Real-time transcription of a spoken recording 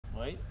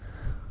Wait.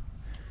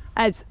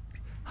 Ed.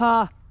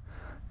 Ha.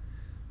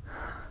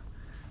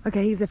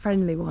 Okay, he's a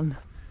friendly one.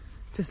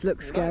 Just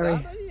looks scary.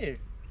 Like that, don't you?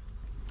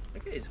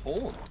 Look at his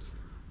horns.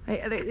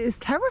 It's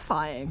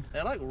terrifying.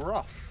 They're like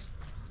rough.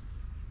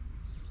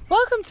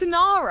 Welcome to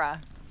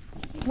Nara,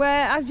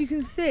 where, as you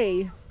can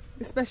see,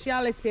 the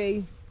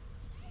speciality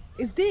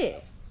is deer.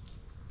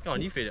 Go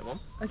on, you feed it one.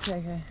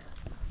 Okay.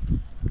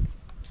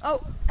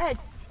 Oh, Ed.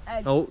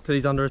 Oh, till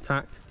he's under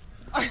attack.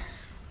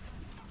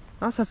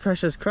 That's a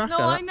precious cracker. No,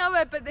 I know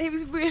it, but he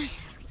was really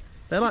scared.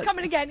 They're like, he's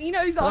coming again. He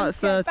knows that I'm like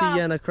scared. 30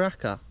 yen a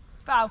cracker.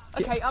 Bow.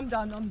 Okay, I'm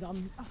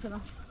done. That's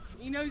enough.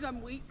 He knows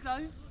I'm weak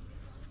though.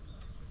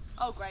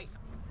 Oh, great.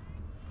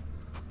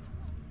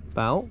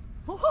 Bow.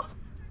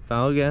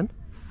 Bow again.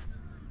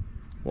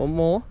 One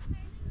more.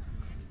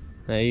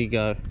 There you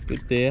go.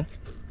 Good deer.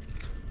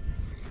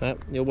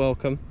 Yep, you're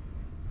welcome.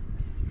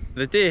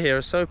 The deer here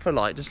are so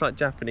polite, just like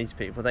Japanese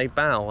people. They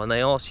bow and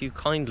they ask you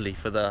kindly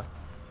for the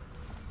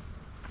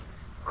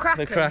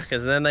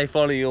crackers, and then they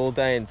follow you all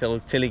day until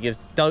he gives.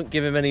 Don't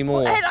give him any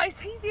more. Well, Ed, it's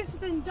easier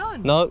than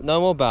done. No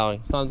more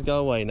bowing. It's time to go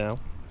away now.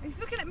 He's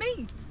looking at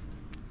me.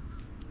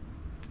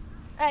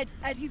 Ed,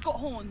 he's got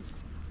horns.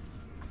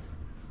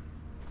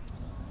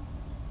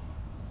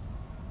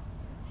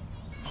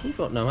 You've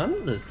got no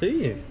antlers, do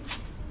you?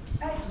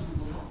 Ed,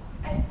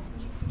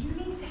 you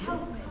need to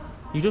help me.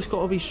 You just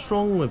got to be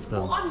strong with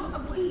them. Well,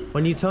 I'm weak.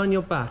 When you turn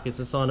your back, it's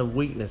a sign of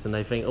weakness, and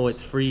they think, oh,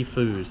 it's free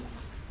food.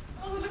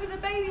 Oh, look at the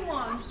baby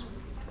one.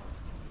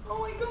 Oh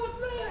my God,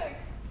 look.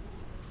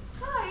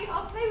 Hi,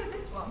 I'll play with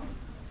this one.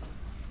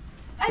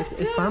 It's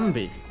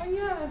Bambi. Oh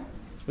yeah.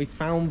 We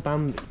found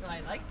Bambi. I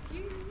like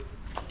you.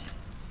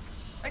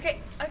 Okay.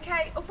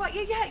 Oh right,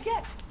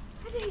 yeah.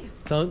 Ready?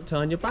 Don't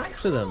turn your back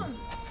to them.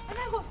 And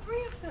I've got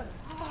 3 of them.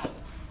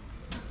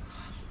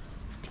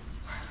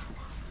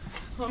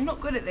 Oh, I'm not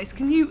good at this.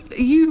 Can you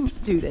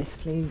do this,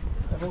 please?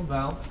 Everyone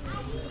bow.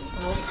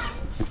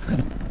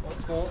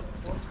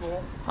 Once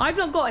more. I've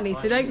not got any,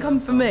 so don't come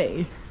for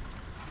me.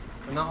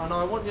 No,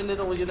 I want your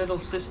little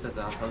sister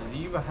down.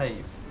 You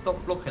behave.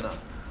 Stop blocking her.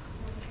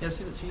 Yeah,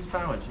 see that she's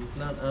bowing. She's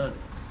learned early.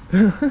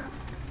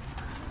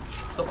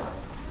 Stop.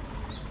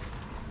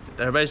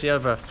 There are basically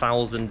over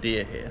 1,000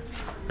 deer here,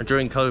 and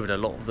during COVID, a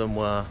lot of them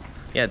were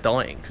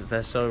dying because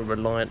they're so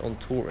reliant on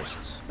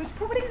tourists. Which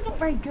probably is not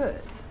very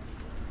good.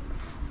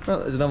 Oh,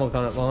 there's another one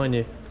coming up behind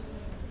you.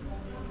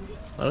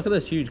 Oh, look at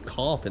this huge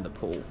carp in the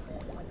pool.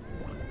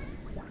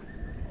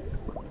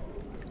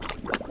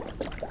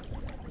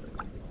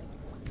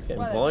 It's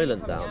getting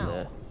violent down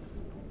there.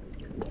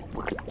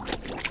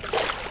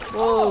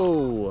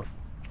 Whoa!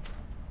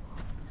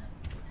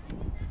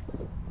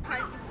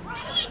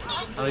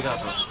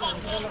 Arigato.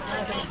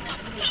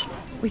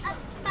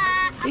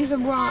 These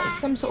are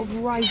some sort of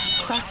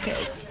rice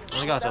crackers.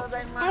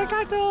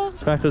 Arigato.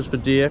 Crackers for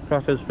deer,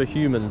 crackers for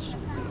humans.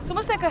 It's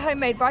almost like a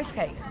homemade rice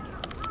cake.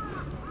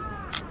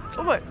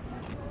 Oh wait.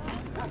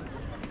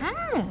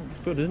 It's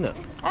good, isn't it?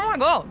 Oh my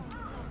God.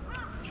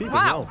 Cheap as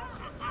Wow.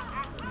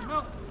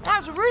 well.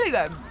 That's really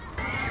good.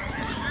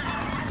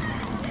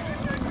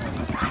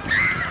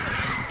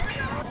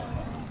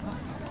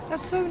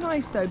 That's so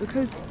nice though,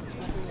 because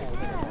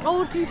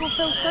old people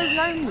feel so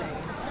lonely.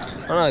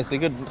 I know, it's a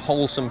good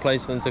wholesome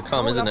place for them to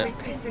come, isn't it?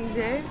 Pissing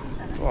deer.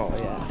 Oh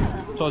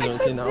yeah. I'm sorry I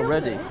haven't seen that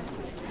already.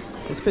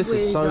 This piss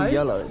is so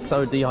yellow, it's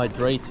so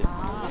dehydrated.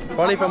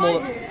 Probably from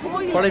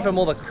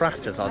all the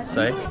crackers, I'd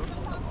say.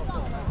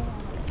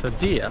 The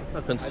deer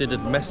are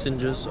considered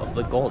messengers of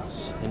the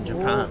gods in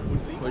Japan,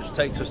 which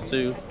takes us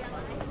to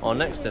our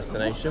next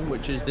destination,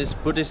 which is this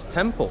Buddhist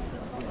temple.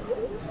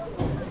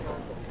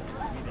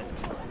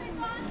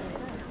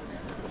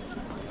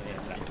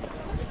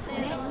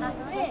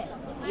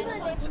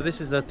 So this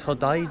is the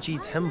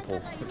Todaiji temple,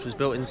 which was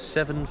built in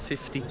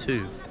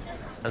 752.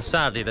 And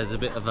sadly, there's a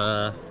bit of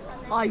a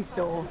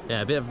eyesore.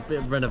 Yeah, a bit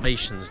of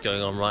renovations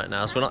going on right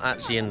now, so we're not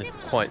actually in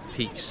quite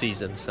peak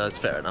season, so it's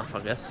fair enough,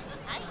 I guess.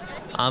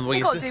 They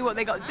got to do what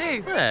they got to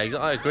do. Yeah,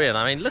 I agree. And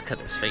I mean, look at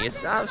this thing;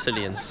 it's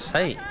absolutely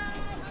insane.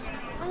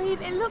 I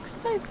mean, it looks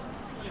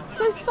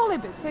so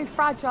solid, but so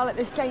fragile at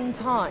the same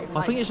time.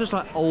 I think it's just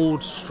like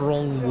old,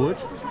 strong wood.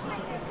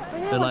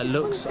 It like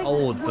looks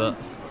old, but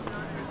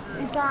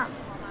is that?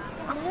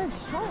 I don't know, it's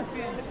strong.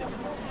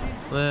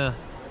 Yeah.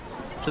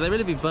 Should they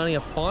really be burning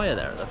a fire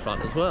there at the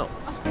front as well?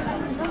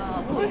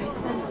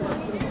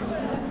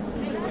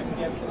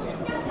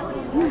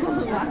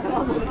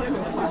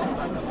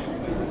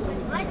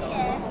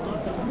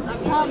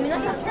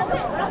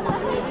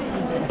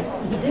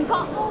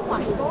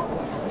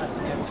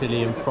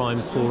 Tilly in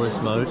prime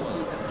tourist mode.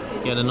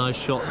 Get a nice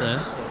shot there.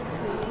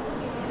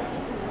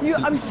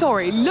 I'm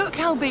sorry, look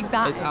how big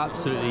that is. It's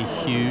absolutely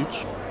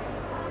huge.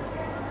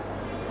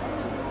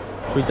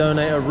 We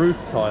donate a roof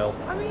tile.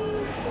 I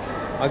mean,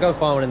 I go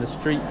find one in the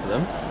street for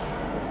them.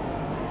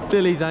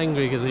 Lily's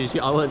angry because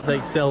I won't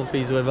take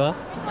selfies with her.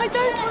 I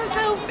don't want a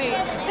selfie.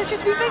 It's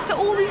just we've been to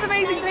all these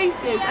amazing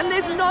places and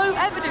there's no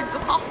evidence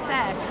of us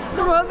there.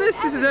 What about this?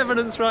 This is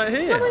evidence right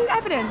here. No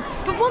evidence.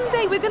 But one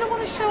day we're going to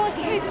want to show our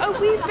kids, oh,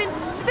 we've been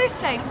to this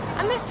place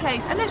and this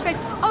place and this place.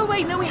 Oh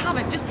wait, no we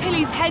haven't. Just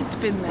Tilly's head's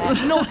been there,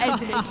 not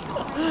Eddie.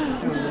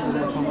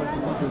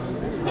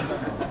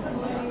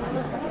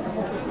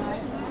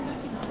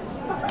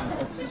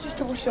 This is just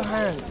to wash your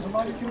hands.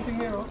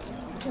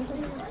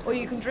 Or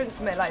you can drink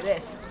from it like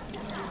this.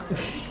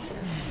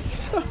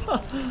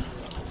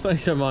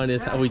 Please remind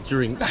us how we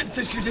drink. That's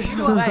the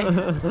traditional way.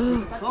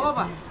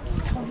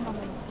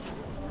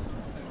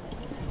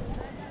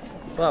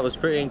 Well, that was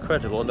pretty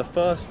incredible. The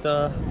first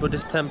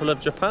Buddhist temple of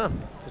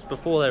Japan. Just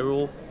before they were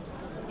all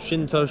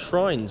Shinto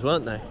shrines,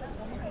 weren't they?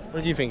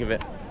 What did you think of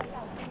it?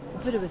 The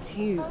Buddha was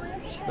huge.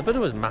 The Buddha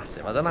was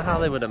massive. I don't know how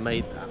they would have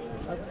made that.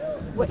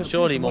 Wait,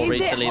 surely more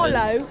recently. Is it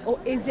hollow or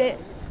is it?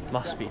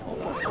 Must be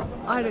hollow.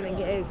 I don't think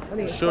it is. I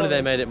think it's surely solid.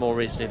 They made it more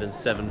recently than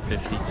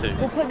 752.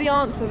 We'll put the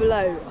answer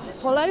below.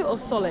 Hollow or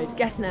solid?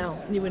 Guess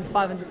now, and you win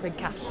 500 quid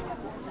cash.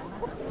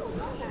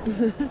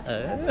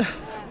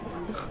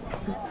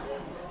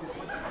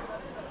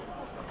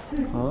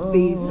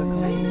 These look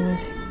amazing.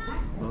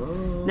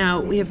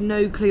 Now we have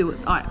no clue.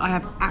 I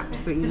have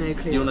absolutely no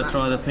clue. Do you want to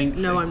try the pink?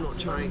 No, thing? I'm not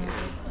trying it.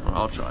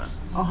 I'll try it.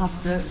 I'll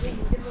have to.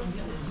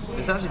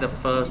 It's actually the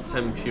first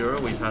tempura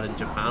we've had in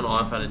Japan, or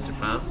I've had in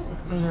Japan.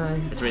 No.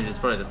 Which means it's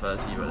probably the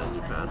first you've had in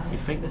Japan. You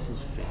think this is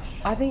fish?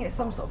 I think it's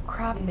some sort of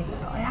crab meat,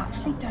 but I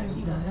actually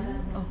don't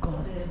know. Oh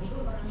god.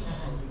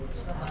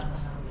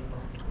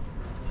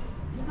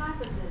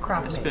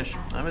 Crab It's meat. fish.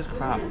 That is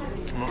crab.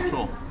 I'm not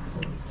sure.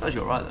 It's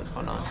actually alright though, it's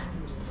quite nice.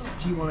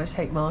 Do you want to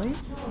take mine?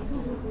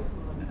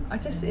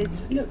 It just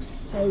looks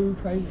so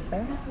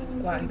processed.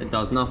 Like It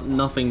does.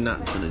 Nothing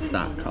natural is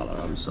that colour,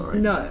 I'm sorry.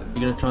 no.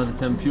 You're going to try the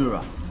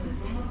tempura?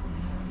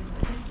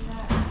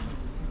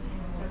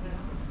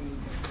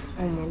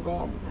 Oh my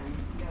god.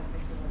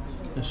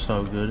 It's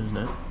so good, isn't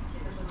it?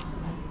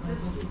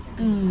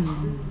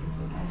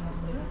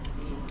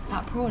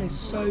 That prawn is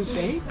so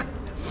big.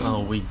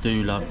 Oh, we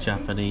do love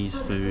Japanese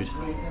food.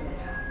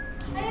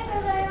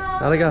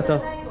 Arigato.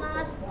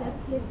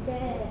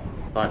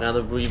 Right, now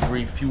that we've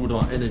refueled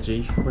our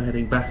energy, we're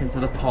heading back into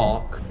the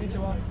park.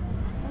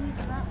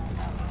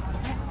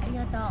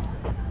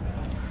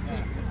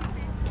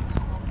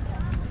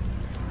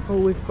 Oh,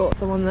 we've got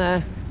someone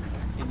there.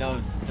 He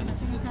knows.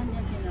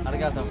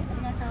 Arigato.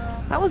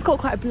 That one's got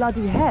quite a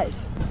bloody head.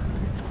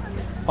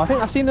 I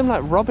think I've seen them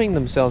like rubbing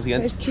themselves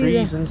against Let's see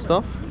trees the- and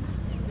stuff.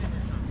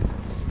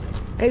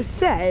 It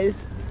says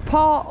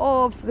part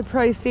of the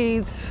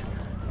proceeds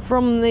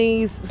from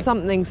these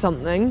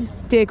something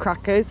deer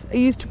crackers are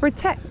used to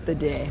protect the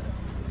deer.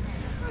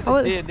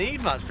 Oh, They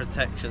need much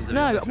protection to be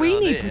no, honest we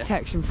around need here.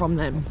 protection from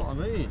them. That's what I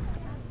mean.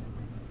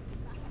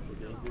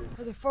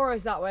 There's a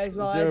forest that way as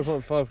well.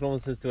 0.5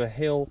 kilometres to a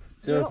hill,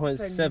 There's a lot of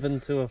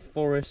 0.7 to a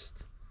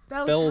forest.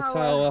 Bell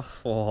Tower.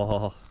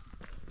 Oh,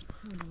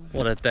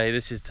 what a day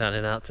this is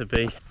turning out to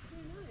be.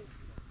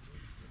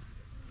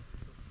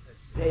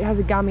 It has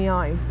a gammy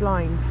eye, it's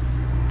blind.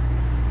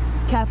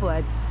 Careful,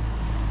 Ed.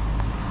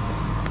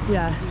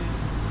 Yeah.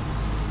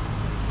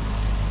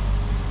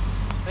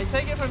 They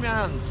take it from your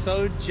hands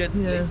so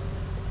gently.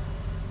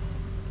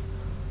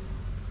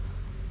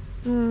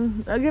 Yeah.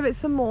 I'll give it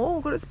some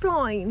more, but it's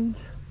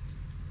blind.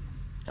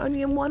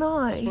 Only in one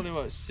eye. That's probably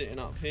why it's sitting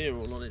up here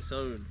all on its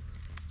own.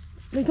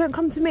 They don't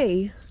come to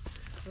me.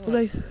 Oh. Will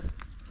they?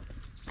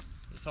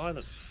 Its eye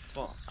looks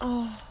fucked.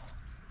 Oh.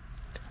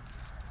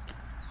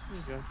 There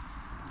you go.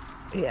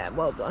 Yeah,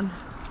 well done.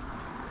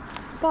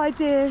 Bye,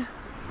 dear.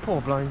 Poor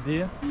blind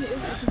deer. Hey,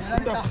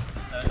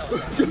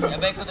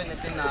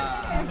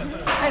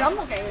 I'm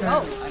not getting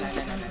involved.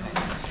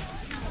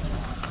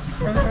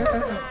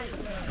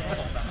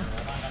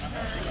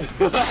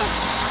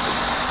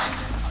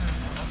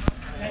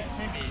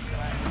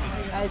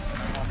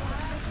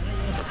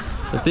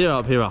 The deer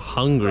up here are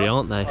hungry,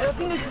 aren't they? I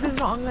think this is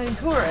not ongoing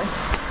tourists.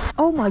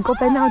 Oh my god,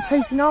 they're now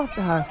chasing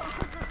after her.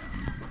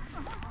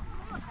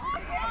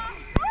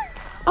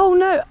 Oh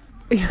no!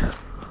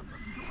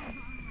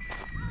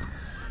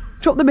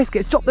 Drop the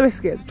biscuits, drop the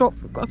biscuits, drop.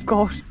 Oh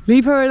gosh,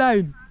 leave her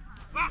alone.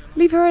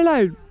 Leave her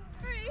alone.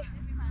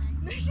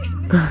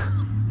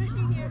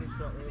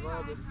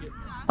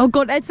 Oh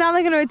god, Ed, now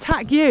they're going to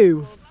attack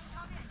you.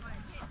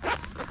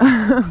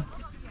 Oh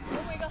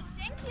my gosh,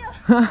 thank you.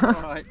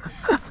 Alright.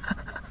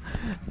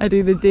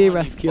 Eddie the deer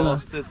rescuer.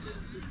 Bastards.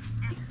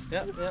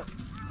 Yep.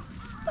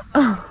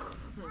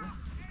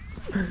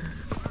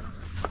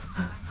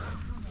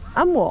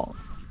 And what?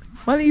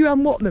 Why don't you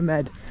unwhat them,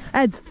 Ed?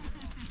 Ed,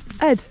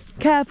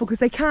 careful, because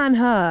they can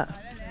hurt.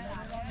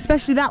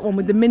 Especially that one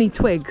with the mini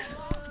twigs.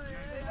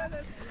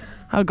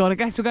 Oh god, I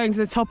guess we're going to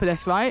the top of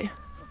this, right?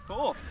 Of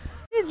course.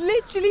 It's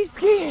literally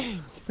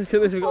skiing. Look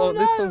at this. We've got, Oh,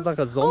 this no. one's like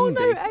a Oh zombie.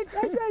 no, Ed.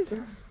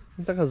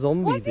 It's like a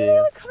zombie Why is he deer.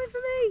 always coming for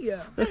me?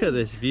 Look at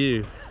this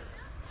view.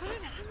 I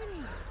don't have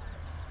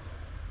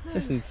any.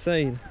 It's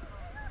insane.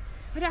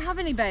 I don't have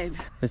any, babe.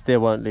 This deer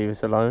won't leave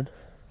us alone.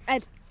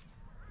 Ed.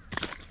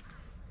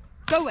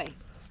 Go away.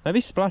 Maybe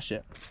splash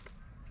it.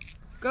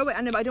 Go away.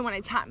 I know, but I don't want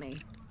it to tap me.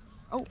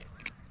 Oh.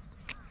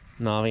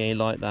 No, he ain't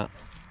like that.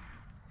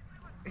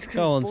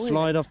 Go on,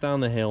 slide off down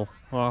the hill.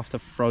 I'll have to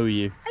throw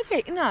you.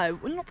 Okay, no,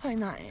 we're not putting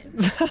that in.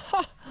 That's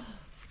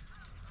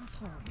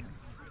horrible.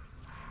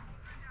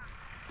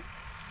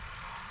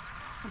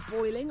 I'm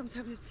boiling. I'm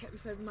tempted to get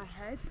this over my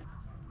head.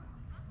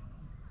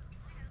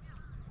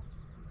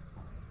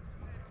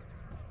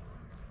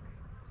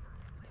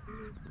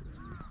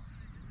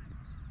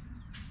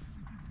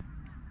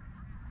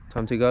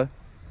 Time to go.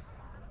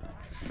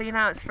 See,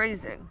 now it's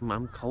freezing.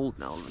 I'm cold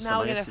now. Now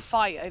we're going to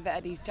fight over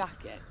Eddie's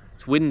jacket.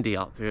 It's windy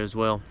up here as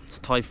well. It's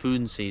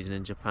typhoon season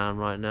in Japan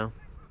right now.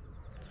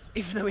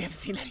 Even though we haven't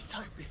seen any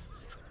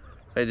typhoons.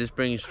 They just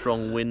bring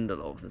strong wind a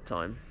lot of the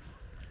time.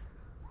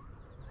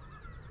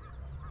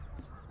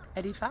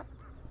 Eddie fact?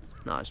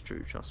 No, it's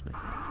true, trust me.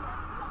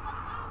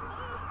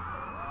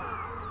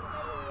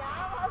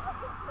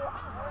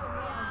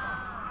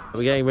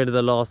 We're getting rid of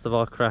the last of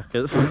our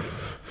crackers.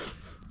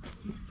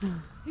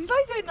 He's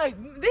like doing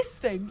like this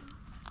thing.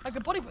 Like a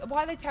body.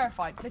 Why are they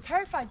terrified? They're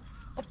terrified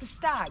of the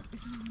stag.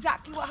 This is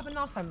exactly what happened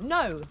last time.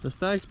 No. The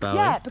stag's bowing?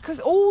 Yeah, because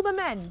all the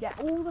men get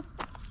all the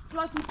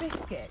bloody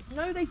biscuits.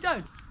 No, they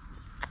don't.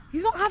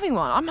 He's not having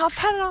one. I've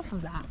had enough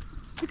of that.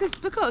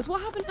 Because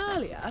what happened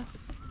earlier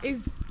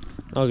is...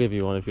 I'll give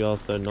you one if you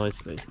ask so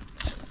nicely.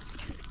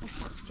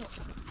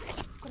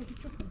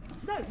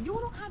 No,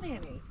 you're not having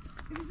any.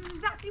 Because this is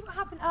exactly what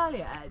happened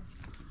earlier, Ed.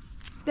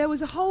 There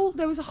was a whole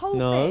thing,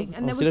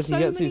 and there was so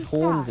many he gets his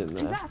horns stags. in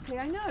there. Exactly,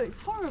 I know, it's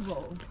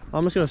horrible.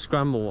 I'm just going to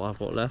scramble what I've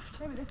got left.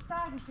 No, but the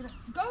stag is gonna...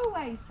 Go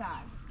away,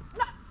 stag.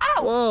 No,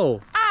 ow!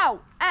 Whoa! Ow,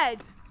 Ed!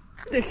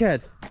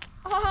 Dickhead!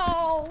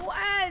 Oh,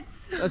 Ed!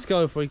 Let's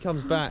go before he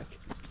comes back.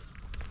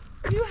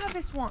 You have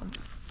this one.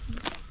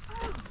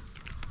 Oh.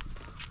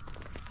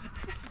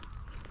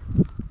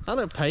 That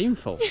looked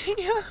painful.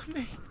 You hurt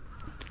me.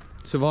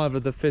 Survival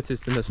of the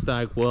fittest in the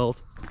stag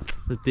world.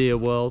 The deer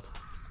world.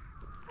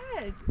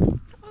 Ed, that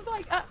was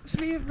like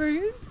actually a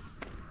ruse.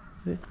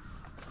 Yeah.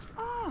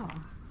 Oh.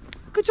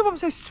 Good job I'm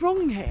so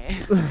strong here.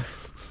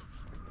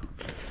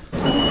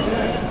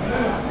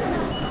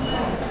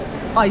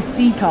 I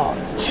see card.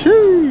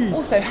 Jeez.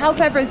 Also, how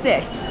clever is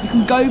this? You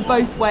can go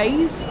both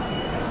ways.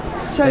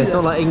 It's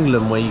not like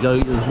England where you go,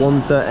 there's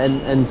one to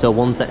enter,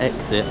 one to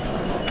exit.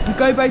 You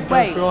go both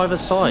ways. Through either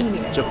side.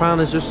 Genius. Japan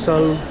is just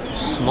so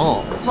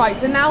smart. Right,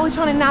 so now we're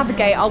trying to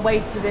navigate our way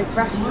to this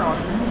restaurant,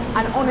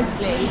 and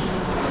honestly,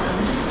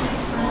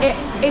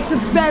 it's a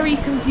very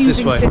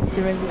confusing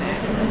system, isn't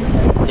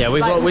it? Yeah, we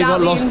got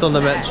lost on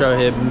the metro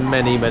here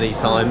many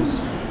times.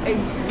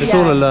 It's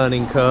all a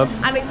learning curve.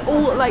 And it's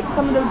all like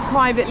some of them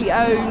privately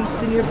owned,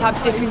 so you have to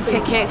have different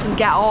tickets and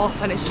get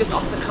off, and it's just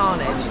utter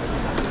carnage.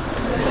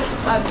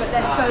 But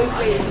they're so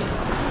big.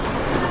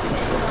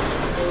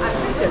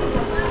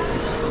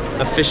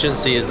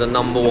 Efficiency is the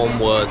 #1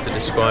 word to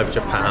describe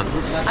Japan.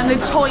 And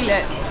the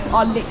toilets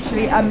are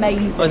literally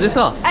amazing. Oh, is this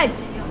us? Ed!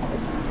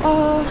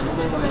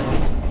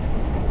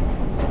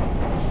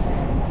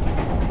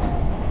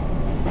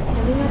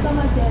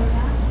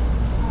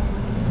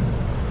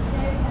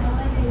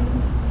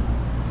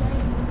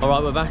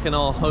 Alright, we're back in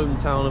our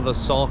hometown of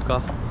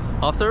Osaka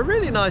after a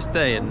really nice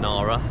day in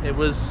Nara.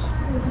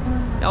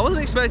 I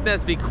wasn't expecting there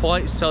to be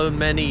quite so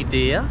many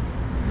deer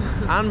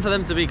and for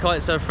them to be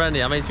quite so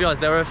friendly. I mean, to be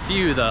honest, there were a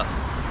few that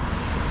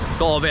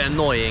got a bit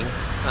annoying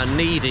and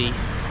needy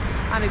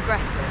And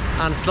aggressive.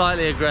 and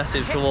slightly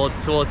aggressive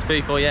towards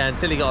people, yeah,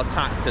 until he got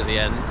attacked at the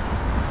end.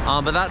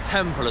 But that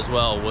temple as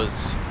well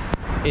was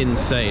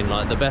insane,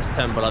 like the best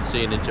temple I've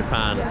seen in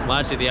Japan. Well,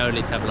 actually the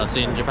only temple I've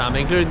seen in Japan,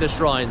 including the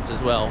shrines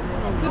as well.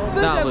 The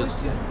Buddha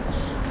was just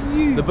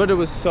huge. The Buddha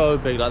was so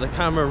big, like the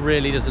camera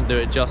really doesn't do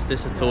it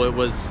justice at all. It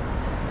was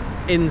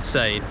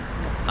insane.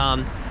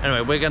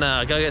 Anyway, we're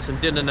gonna go get some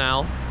dinner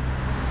now.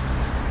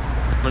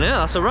 And yeah,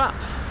 that's a wrap.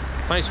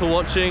 Thanks for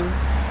watching.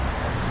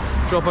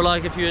 Drop a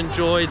like if you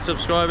enjoyed,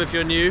 subscribe if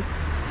you're new,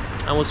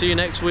 and we'll see you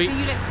next week. See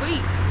you next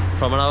week.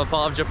 From another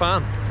part of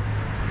Japan.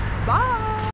 Bye.